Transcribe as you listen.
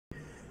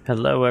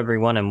Hello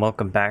everyone and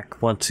welcome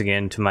back once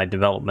again to my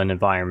development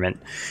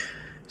environment.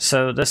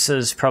 So this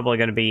is probably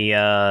going to be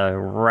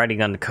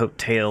riding on the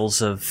coattails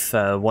of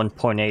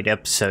 1.8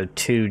 episode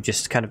 2,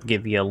 just to kind of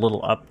give you a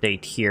little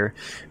update here.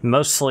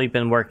 Mostly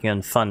been working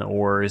on fun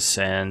ores,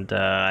 and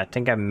I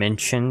think I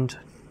mentioned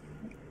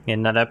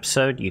in that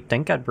episode, you'd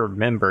think I'd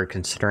remember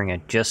considering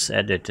I just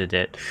edited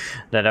it,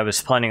 that I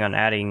was planning on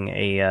adding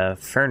a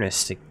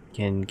furnace to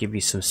can give you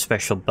some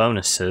special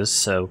bonuses.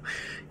 So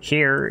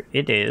here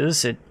it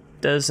is. It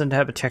doesn't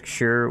have a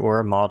texture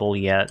or a model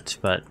yet,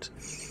 but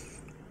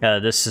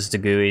this is the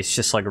GUI. It's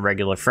just like a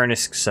regular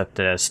furnace, except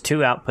it has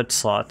 2 output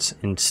slots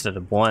instead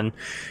of 1.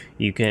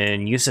 You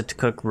can use it to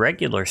cook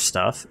regular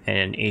stuff,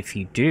 and if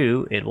you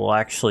do, it will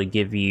actually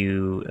give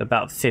you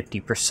about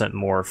 50%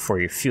 more for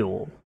your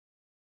fuel.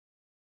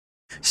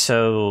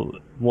 So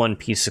 1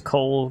 piece of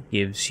coal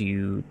gives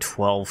you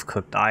 12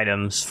 cooked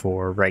items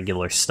for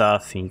regular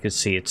stuff, and you can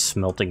see it's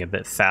smelting a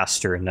bit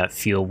faster, and that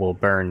fuel will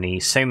burn the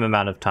same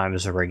amount of time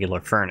as a regular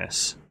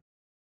furnace.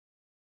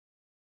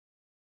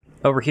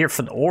 Over here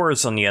for the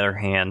ores, on the other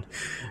hand,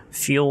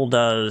 fuel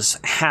does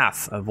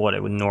half of what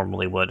it would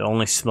normally would,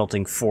 only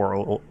smelting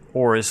 4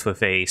 ores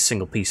with a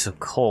single piece of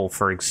coal,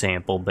 for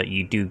example, but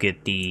you do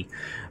get the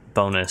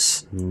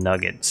bonus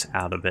nuggets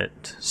out of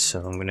it.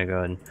 So I'm going to go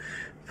ahead and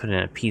put in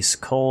a piece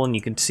of coal, and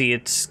you can see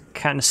it's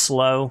kind of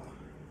slow,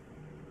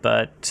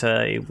 but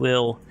it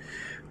will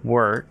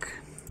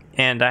work.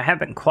 And I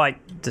haven't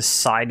quite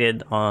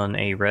decided on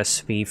a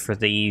recipe for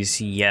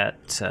these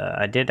yet.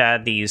 I did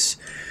add these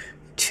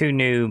 2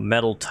 new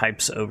metal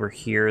types over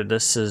here.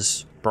 This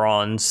is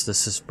bronze,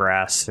 this is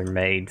brass. They're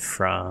made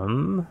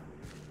from...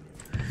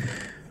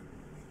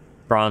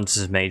 Bronze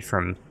is made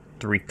from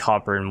 3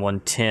 copper and 1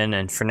 tin,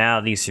 and for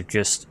now these are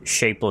just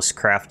shapeless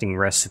crafting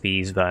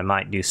recipes, but I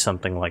might do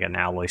something like an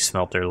alloy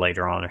smelter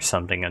later on or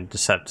something. I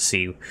just have to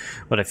see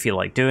what I feel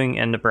like doing.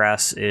 And the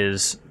brass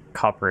is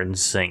copper and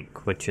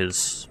zinc, which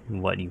is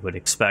what you would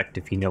expect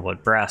if you know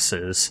what brass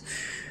is.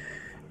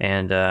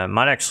 And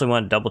might actually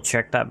want to double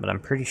check that, but I'm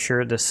pretty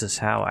sure this is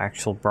how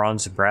actual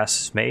bronze and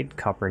brass is made.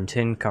 Copper and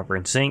tin, copper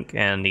and zinc,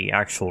 and the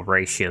actual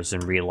ratios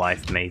in real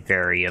life may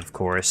vary, of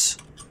course.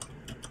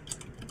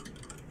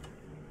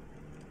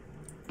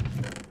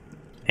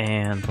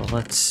 And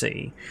let's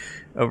see,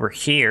 over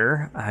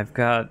here I've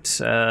got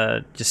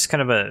just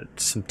kind of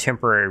some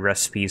temporary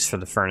recipes for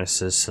the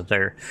furnaces. So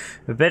they're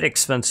a bit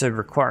expensive,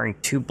 requiring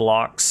 2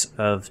 blocks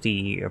of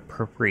the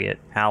appropriate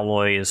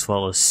alloy as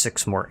well as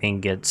 6 more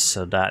ingots.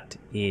 So that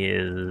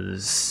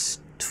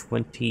is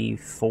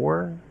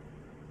 24.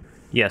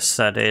 Yes,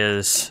 that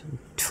is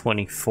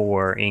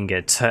 24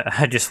 ingots.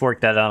 I just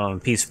worked that out on a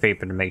piece of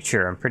paper to make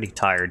sure. I'm pretty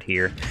tired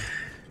here.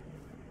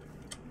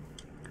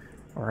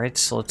 Alright,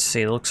 so let's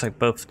see, it looks like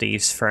both of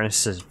these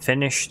furnaces are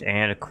finished,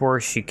 and of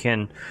course you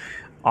can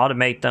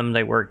automate them.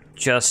 They work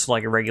just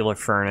like a regular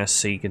furnace,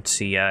 so you can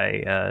see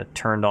I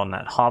turned on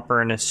that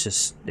hopper, and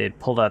it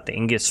pulled out the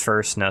ingots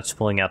first, now it's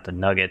pulling out the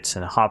nuggets,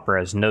 and the hopper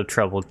has no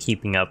trouble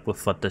keeping up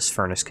with what this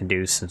furnace can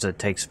do, since it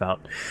takes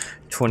about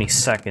 20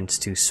 seconds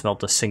to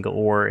smelt a single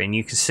ore. And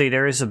you can see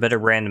there is a bit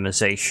of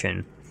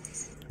randomization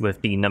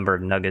with the number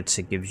of nuggets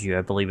it gives you.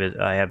 I believe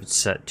I have it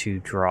set to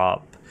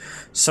drop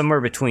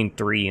somewhere between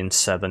 3 and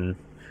 7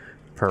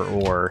 per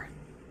ore.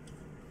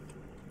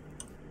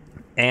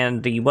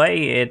 And the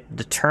way it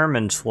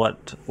determines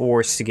what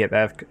ores to get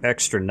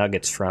extra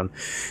nuggets from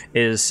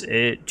is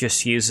it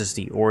just uses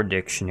the ore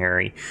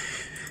dictionary.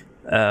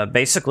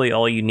 Basically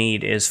all you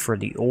need is for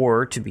the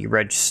ore to be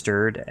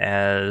registered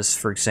as,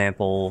 for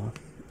example,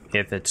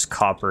 if it's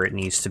copper, it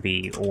needs to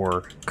be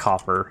ore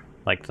copper,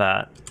 like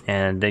that.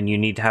 And then you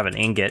need to have an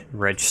ingot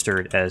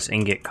registered as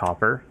ingot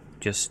copper,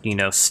 just, you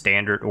know,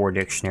 standard ore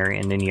dictionary,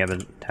 and then you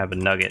have a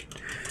nugget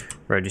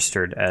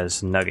registered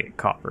as nugget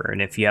copper.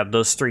 And if you have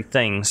those 3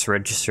 things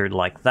registered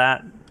like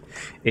that,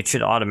 it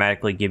should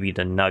automatically give you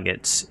the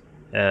nuggets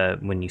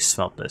when you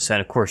smelt this. And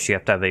of course you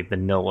have to have a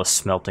vanilla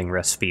smelting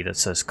recipe that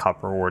says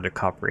copper ore to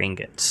copper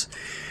ingots.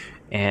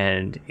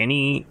 And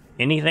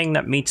anything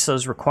that meets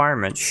those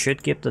requirements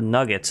should get the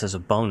nuggets as a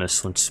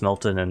bonus when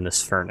smelted in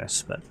this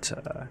furnace. But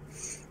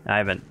I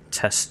haven't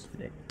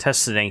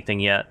tested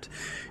anything yet.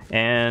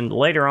 And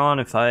later on,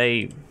 if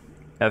I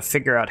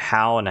figure out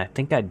how, and I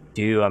think I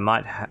do, I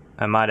might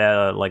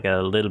add like a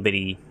little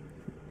bitty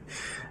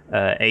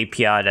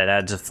API that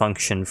adds a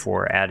function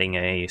for adding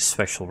a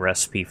special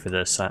recipe for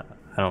this. I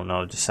don't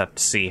know, just have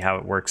to see how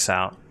it works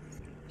out.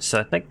 So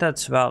I think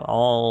that's about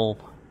all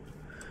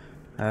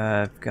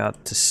I've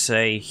got to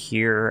say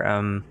here.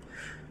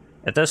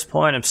 At this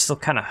point, I'm still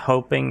kind of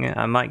hoping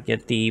I might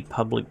get the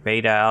public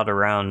beta out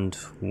around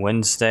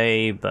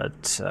Wednesday,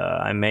 but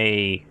I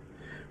may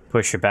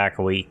push it back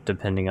a week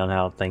depending on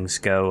how things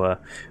go.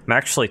 I'm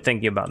actually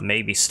thinking about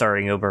maybe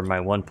starting over my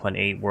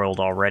 1.8 world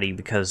already,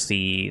 because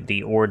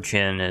the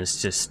origin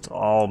is just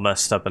all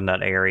messed up in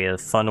that area.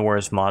 Fun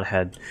Wars mod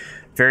had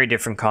very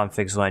different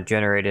configs when I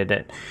generated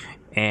it,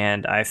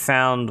 and I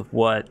found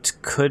what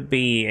could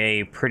be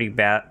a pretty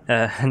bad,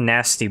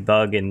 nasty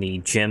bug in the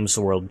Gems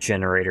World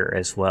generator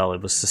as well.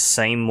 It was the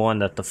same one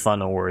that the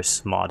Fun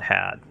Ores mod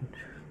had.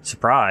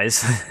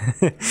 Surprise!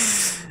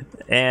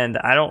 And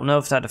I don't know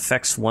if that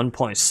affects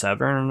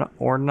 1.7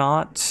 or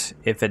not.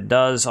 If it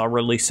does, I'll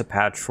release a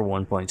patch for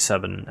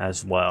 1.7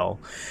 as well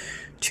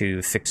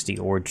to fix the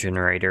ore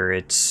generator.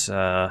 It's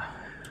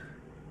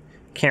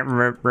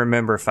can't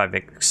remember if I've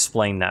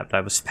explained that, but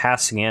I was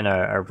passing in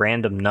a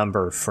random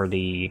number for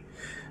the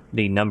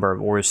number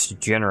of ores to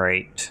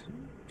generate,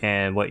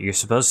 and what you're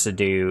supposed to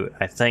do,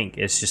 I think,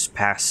 is just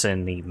pass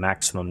in the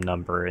maximum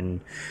number, and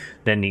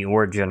then the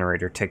ore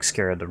generator takes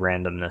care of the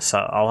randomness.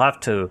 I'll have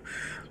to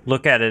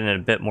look at it in a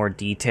bit more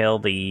detail.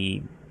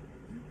 The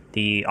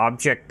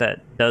object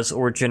that does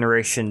ore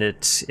generation,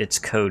 its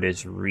code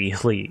is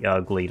really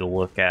ugly to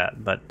look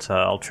at, but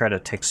I'll try to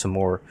take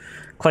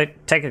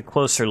a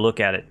closer look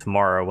at it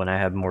tomorrow when I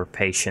have more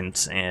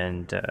patience,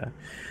 and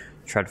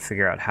try to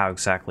figure out how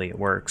exactly it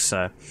works.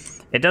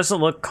 It doesn't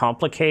look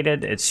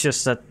complicated. It's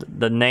just that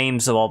the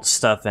names of all the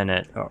stuff in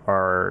it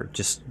are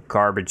just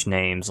garbage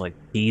names, like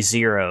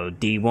D0,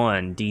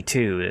 D1,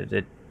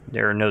 D2.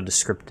 There are no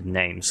descriptive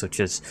names, which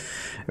is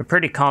a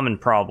pretty common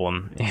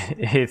problem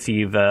if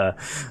you've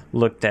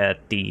looked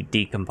at the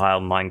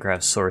decompiled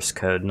Minecraft source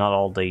code. Not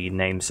all the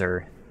names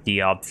are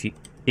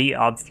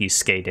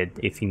deobfuscated,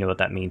 if you know what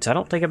that means. I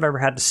don't think I've ever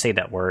had to say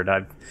that word.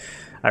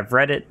 I've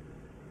read it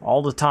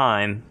all the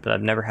time, but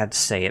I've never had to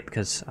say it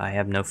because I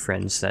have no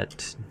friends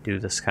that do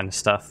this kind of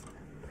stuff.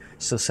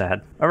 So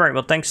sad. Alright,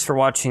 well, thanks for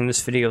watching.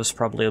 This video is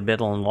probably a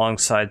bit on the long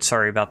side.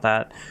 Sorry about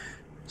that.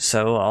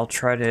 So I'll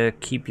try to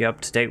keep you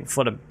up to date with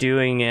what I'm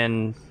doing,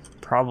 and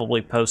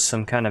probably post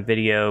some kind of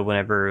video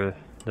whenever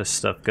this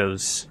stuff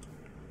goes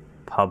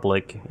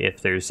public,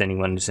 if there's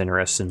anyone who's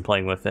interested in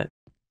playing with it.